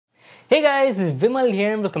Hey guys, it's Vimal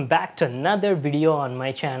here and welcome back to another video on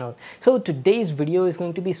my channel. So today's video is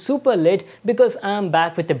going to be super lit because I'm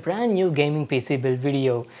back with a brand new gaming PC build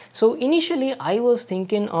video. So initially I was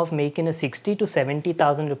thinking of making a 60 to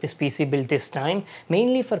 70,000 rupees PC build this time,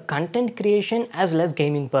 mainly for content creation as well as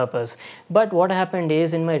gaming purpose. But what happened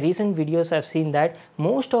is in my recent videos I've seen that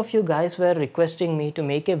most of you guys were requesting me to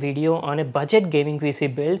make a video on a budget gaming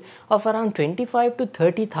PC build of around 25 to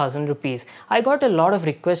 30,000 rupees. I got a lot of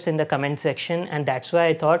requests in the comment section, and that's why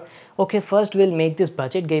I thought, okay, first we'll make this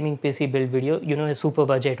budget gaming PC build video, a super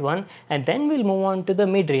budget one, and then we'll move on to the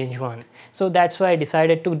mid-range one. So that's why I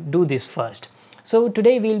decided to do this first. So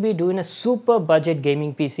today we'll be doing a super budget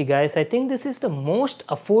gaming PC, guys. I think this is the most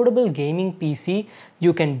affordable gaming PC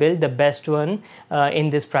you can build, the best one in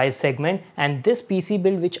this price segment. And this PC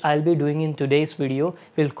build which I'll be doing in today's video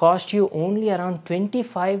will cost you only around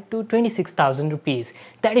 25 to 26,000 rupees.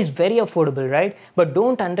 That is very affordable, right? But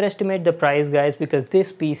don't underestimate the price, guys, because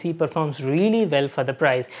this PC performs really well for the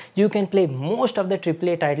price. You can play most of the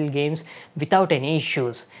AAA title games without any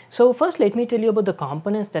issues. So first let me tell you about the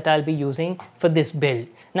components that I'll be using for this build.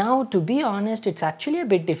 Now, to be honest, it's actually a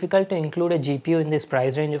bit difficult to include a GPU in this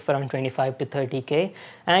price range of around 25 to 30k,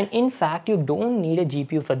 and in fact you don't need a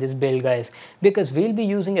GPU for this build, guys, because we'll be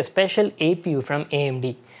using a special APU from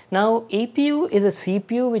AMD. Now, APU is a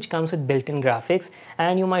CPU which comes with built-in graphics,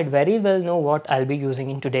 and you might very well know what I'll be using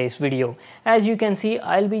in today's video. As you can see,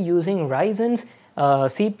 I'll be using Ryzen's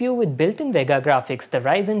CPU with built-in Vega graphics, the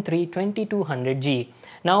Ryzen 3 2200G.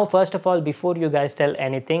 Now, first of all, before you guys tell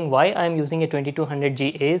anything, why I'm using a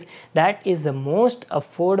 2200G is that is the most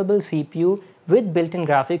affordable CPU with built-in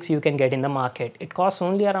graphics you can get in the market. It costs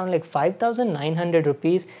only around like 5,900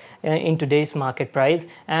 rupees in today's market price,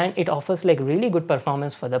 and it offers like really good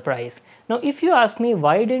performance for the price. Now, if you ask me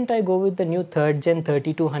why didn't I go with the new 3rd gen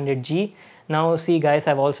 3200G, now see guys,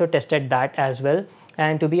 I've also tested that as well.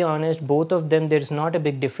 And to be honest, both of them, there's not a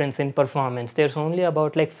big difference in performance. There's only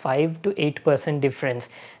about like 5 to 8% difference,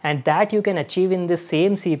 and that you can achieve in this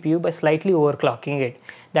same CPU by slightly overclocking it.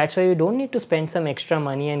 That's why you don't need to spend some extra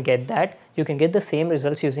money and get that. You can get the same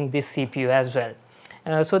results using this CPU as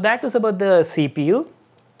well. So that was about the CPU.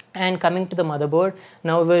 And coming to the motherboard,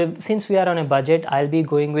 now since we are on a budget, I'll be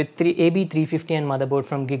going with AB350N motherboard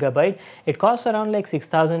from Gigabyte. It costs around like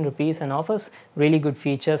 6,000 rupees and offers really good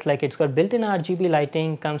features, like it's got built-in RGB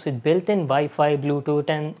lighting, comes with built-in Wi-Fi, Bluetooth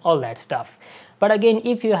and all that stuff. But again,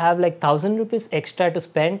 if you have like 1,000 rupees extra to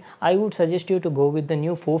spend, I would suggest you to go with the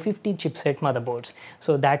new 450 chipset motherboards.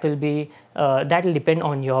 So that will be that will depend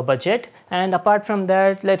on your budget. And apart from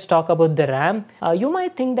that, let's talk about the RAM. You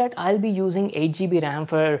might think that I'll be using 8GB RAM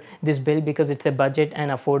for this build because it's a budget and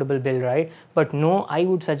affordable build, right? But no, I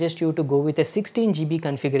would suggest you to go with a 16GB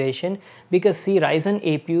configuration, because see, Ryzen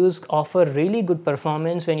APUs offer really good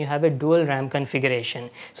performance when you have a dual RAM configuration.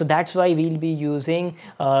 So that's why we'll be using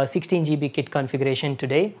 16GB kit configuration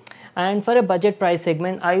today. And for a budget price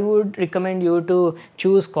segment, I would recommend you to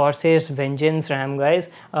choose Corsair's Vengeance RAM, guys.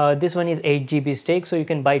 This one is 8GB stick, so you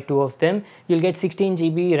can buy 2 of them. You'll get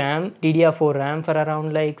 16GB RAM, DDR4 RAM for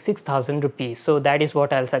around like 6,000 rupees. So that is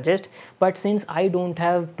what I'll suggest. But since I don't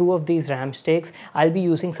have 2 of these RAM sticks, I'll be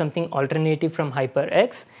using something alternative from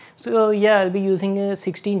HyperX. So yeah, I'll be using a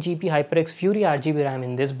 16GB HyperX Fury RGB RAM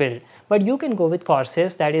in this build. But you can go with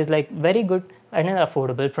Corsair's, that is like very good at an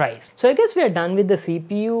affordable price. So I guess we are done with the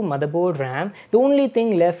CPU, motherboard, RAM. The only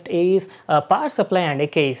thing left is a power supply and a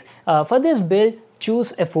case. For this build,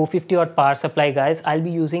 choose a 450 watt power supply, guys. I'll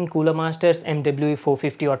be using Cooler Master's MWE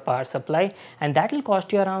 450 watt power supply, and that will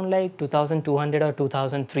cost you around like 2,200 or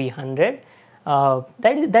 2,300.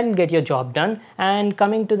 That'll get your job done. And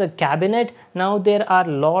coming to the cabinet, now there are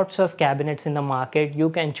lots of cabinets in the market.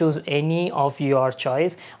 You can choose any of your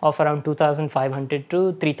choice of around 2,500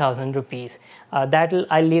 to 3,000 rupees.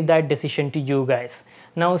 I'll leave that decision to you guys.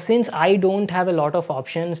 Now, since I don't have a lot of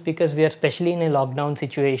options because we are especially in a lockdown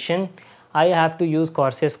situation, I have to use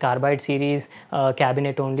Corsair's Carbide series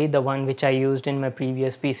cabinet only, the one which I used in my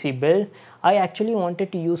previous PC build. I actually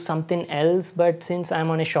wanted to use something else, but since I'm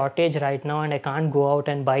on a shortage right now and I can't go out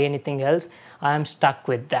and buy anything else, I am stuck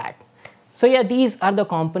with that. So yeah, these are the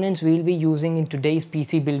components we'll be using in today's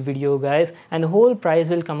PC build video, guys, and the whole price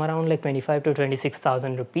will come around like 25 to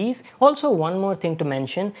 26,000 rupees. Also, one more thing to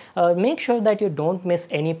mention, make sure that you don't miss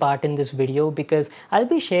any part in this video, because I'll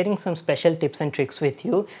be sharing some special tips and tricks with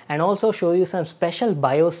you, and also show you some special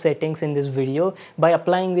BIOS settings in this video, by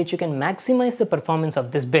applying which you can maximize the performance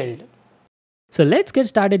of this build. So let's get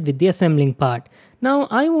started with the assembling part. Now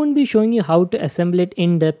I won't be showing you how to assemble it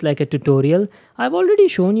in depth like a tutorial. I've already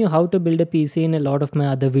shown you how to build a PC in a lot of my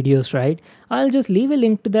other videos, right? I'll just leave a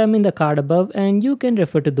link to them in the card above and you can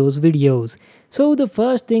refer to those videos. So the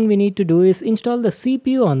first thing we need to do is install the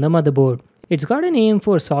CPU on the motherboard. It's got an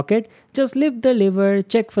AM4 socket, just lift the lever,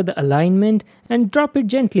 check for the alignment and drop it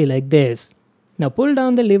gently like this. Now pull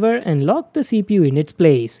down the lever and lock the CPU in its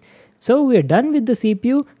place. So we're done with the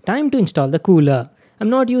CPU, time to install the cooler. I'm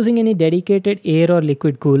not using any dedicated air or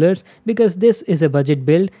liquid coolers because this is a budget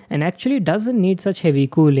build and actually doesn't need such heavy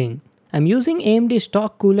cooling. I'm using AMD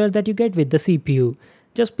stock cooler that you get with the CPU.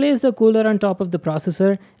 Just place the cooler on top of the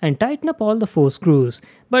processor and tighten up all the 4 screws.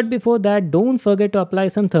 But before that, don't forget to apply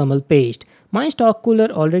some thermal paste. My stock cooler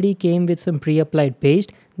already came with some pre-applied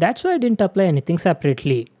paste, that's why I didn't apply anything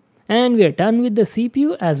separately. And we are done with the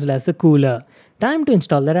CPU as well as the cooler. Time to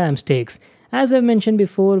install the RAM sticks. As I've mentioned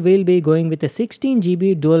before, we'll be going with a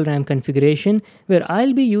 16GB dual RAM configuration where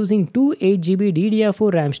I'll be using two 8GB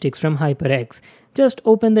DDR4 RAM sticks from HyperX. Just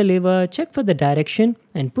open the lever, check for the direction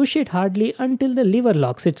and push it hardly until the lever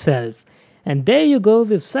locks itself. And there you go,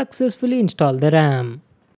 we've successfully installed the RAM.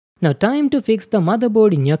 Now time to fix the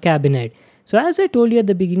motherboard in your cabinet. So as I told you at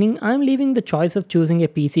the beginning, I'm leaving the choice of choosing a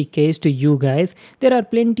PC case to you guys. There are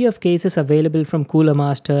plenty of cases available from Cooler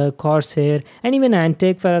Master, Corsair and even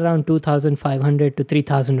Antec for around 2500 to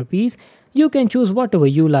 3000 rupees. You can choose whatever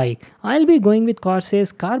you like. I'll be going with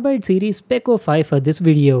Corsair's Carbide series Speco 5 for this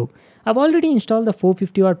video. I've already installed the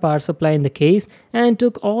 450 watt power supply in the case and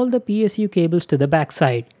took all the PSU cables to the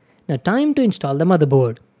backside. Now time to install the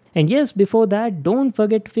motherboard. And yes, before that, don't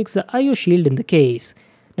forget to fix the IO shield in the case.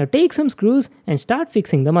 Now take some screws and start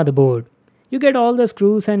fixing the motherboard. You get all the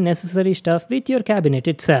screws and necessary stuff with your cabinet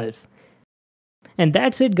itself. And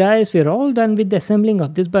that's it guys, we're all done with the assembling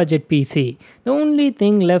of this budget PC. The only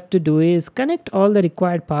thing left to do is connect all the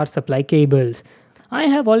required power supply cables. I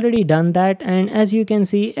have already done that and as you can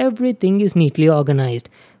see everything is neatly organized.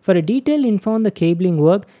 For a detailed info on the cabling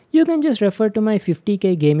work, you can just refer to my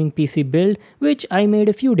 50k gaming PC build which I made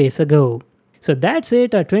a few days ago. So that's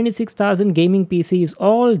it, our 26,000 gaming PC is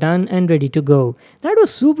all done and ready to go. That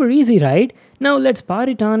was super easy, right? Now let's power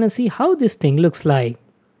it on and see how this thing looks like.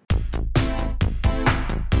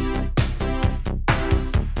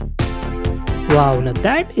 Wow, now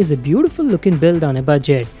that is a beautiful looking build on a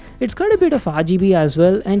budget. It's got a bit of RGB as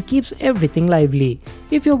well and keeps everything lively.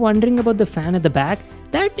 If you're wondering about the fan at the back,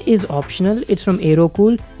 that is optional. It's from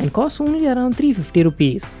Aerocool and costs only around 350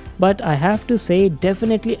 rupees. But I have to say it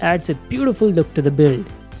definitely adds a beautiful look to the build.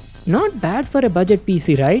 Not bad for a budget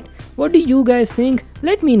PC, right? What do you guys think?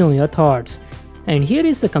 Let me know your thoughts. And here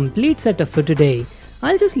is the complete setup for today.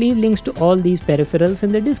 I'll just leave links to all these peripherals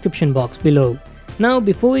in the description box below. Now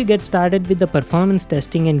before we get started with the performance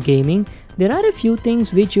testing and gaming, there are a few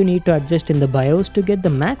things which you need to adjust in the BIOS to get the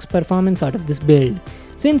max performance out of this build.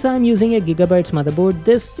 Since I'm using a Gigabytes motherboard,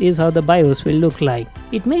 this is how the BIOS will look like.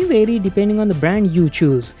 It may vary depending on the brand you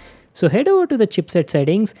choose. So head over to the chipset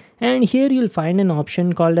settings and here you'll find an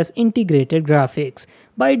option called as integrated graphics.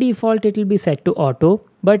 By default it will be set to auto,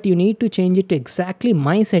 but you need to change it to exactly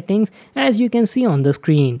my settings as you can see on the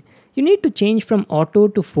screen. You need to change from auto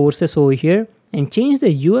to forces over here and change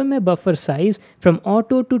the UMA buffer size from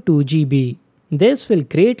auto to 2GB. This will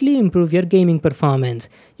greatly improve your gaming performance.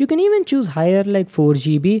 You can even choose higher like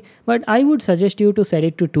 4GB, but I would suggest you to set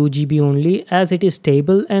it to 2GB only as it is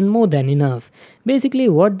stable and more than enough. Basically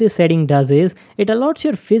what this setting does is, it allots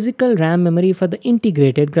your physical RAM memory for the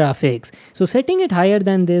integrated graphics. So setting it higher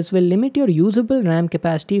than this will limit your usable RAM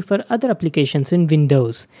capacity for other applications in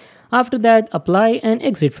Windows. After that, apply and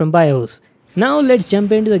exit from BIOS. Now let's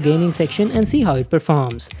jump into the gaming section and see how it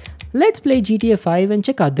performs. Let's play GTA 5 and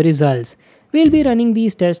check out the results. We'll be running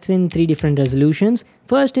these tests in 3 different resolutions,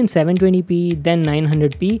 first in 720p, then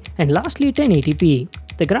 900p and lastly 1080p.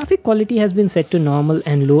 The graphic quality has been set to normal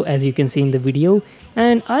and low as you can see in the video,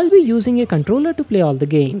 and I'll be using a controller to play all the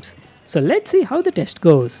games. So let's see how the test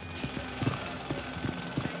goes.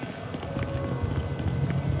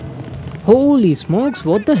 Holy smokes,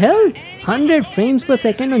 what the hell? 100 frames per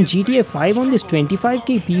second on GTA 5 on this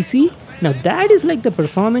 25k PC? Now that is like the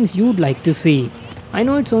performance you'd like to see. I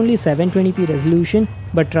know it's only 720p resolution,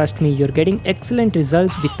 but trust me, you're getting excellent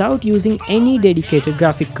results without using any dedicated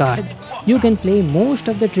graphic card. You can play most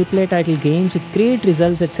of the AAA title games with great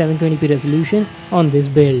results at 720p resolution on this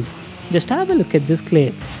build. Just have a look at this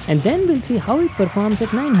clip, and then we'll see how it performs at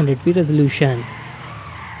 900p resolution.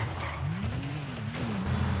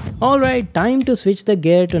 Alright, time to switch the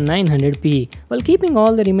gear to 900p while keeping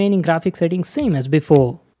all the remaining graphic settings same as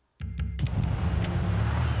before.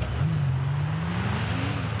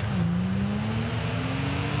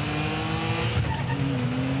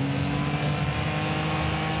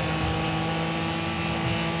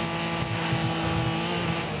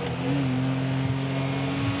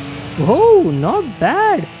 Oh, not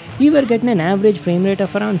bad. We were getting an average frame rate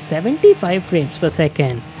of around 75 frames per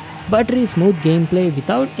second. Buttery smooth gameplay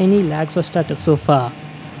without any lags or stutters so far.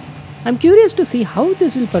 I'm curious to see how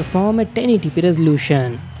this will perform at 1080p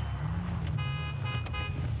resolution.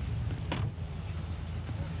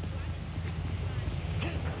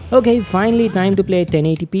 Okay, finally time to play at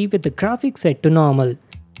 1080p with the graphics set to normal.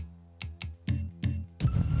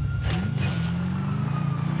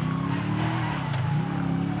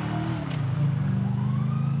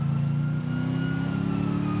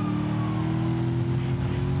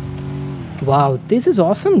 Wow, this is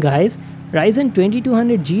awesome guys. Ryzen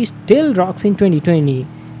 2200G still rocks in 2020.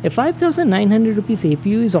 A 5900 rupees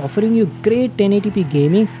APU is offering you great 1080p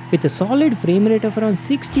gaming with a solid frame rate of around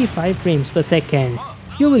 65 frames per second.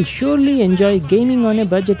 You will surely enjoy gaming on a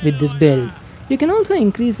budget with this build. You can also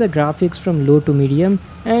increase the graphics from low to medium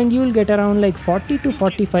and you will get around like 40 to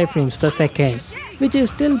 45 frames per second, which is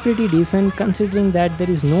still pretty decent considering that there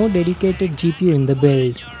is no dedicated GPU in the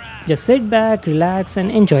build. Just sit back, relax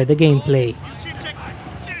and enjoy the gameplay.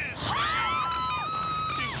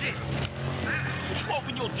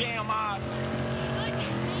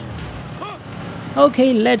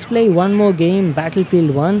 Okay, let's play one more game,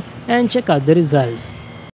 Battlefield 1, and check out the results.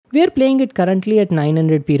 We are playing it currently at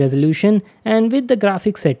 900p resolution and with the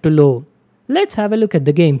graphics set to low. Let's have a look at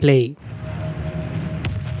the gameplay.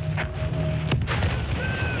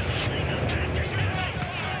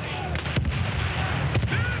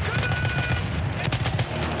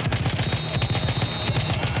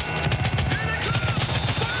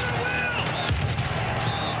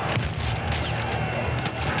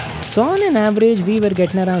 So on an average we were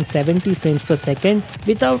getting around 70 frames per second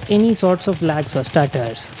without any sorts of lags or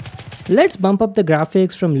stutters. Let's bump up the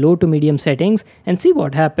graphics from low to medium settings and see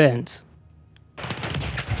what happens.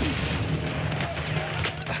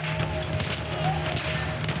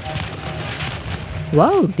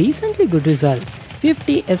 Wow, decently good results,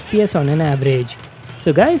 50 FPS on an average.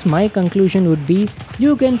 So guys, my conclusion would be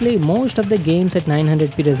you can play most of the games at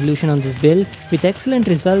 900p resolution on this build with excellent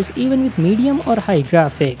results even with medium or high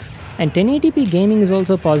graphics. And 1080p gaming is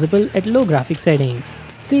also possible at low graphic settings.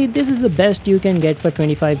 See, this is the best you can get for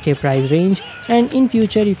 25k price range, and in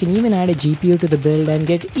future you can even add a GPU to the build and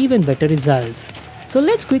get even better results. So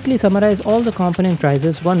let's quickly summarize all the component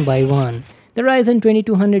prices one by one. The Ryzen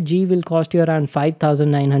 2200G will cost you around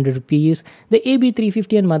 5,900 rupees. The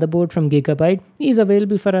AB350 motherboard from Gigabyte is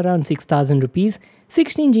available for around 6,000 rupees.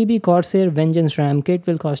 16GB Corsair Vengeance RAM kit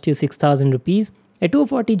will cost you 6,000 rupees. A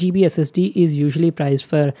 240GB SSD is usually priced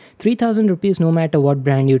for 3,000 rupees no matter what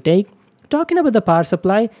brand you take. Talking about the power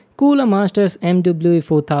supply, Cooler Masters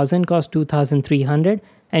MW4000 costs 2,300.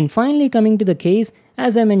 And finally coming to the case,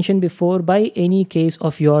 as I mentioned before, buy any case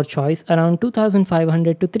of your choice around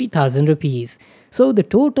 2,500 to 3,000 rupees. So the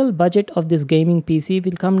total budget of this gaming PC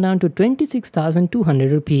will come down to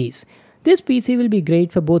 26,200 rupees. This PC will be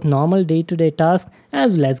great for both normal day-to-day tasks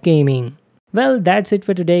as well as gaming. Well, that's it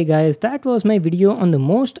for today guys. That was my video on the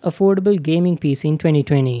most affordable gaming PC in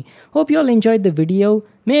 2020. Hope you all enjoyed the video.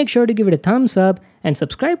 Make sure to give it a thumbs up and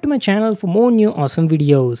subscribe to my channel for more new awesome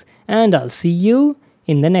videos. And I'll see you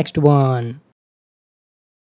in the next one.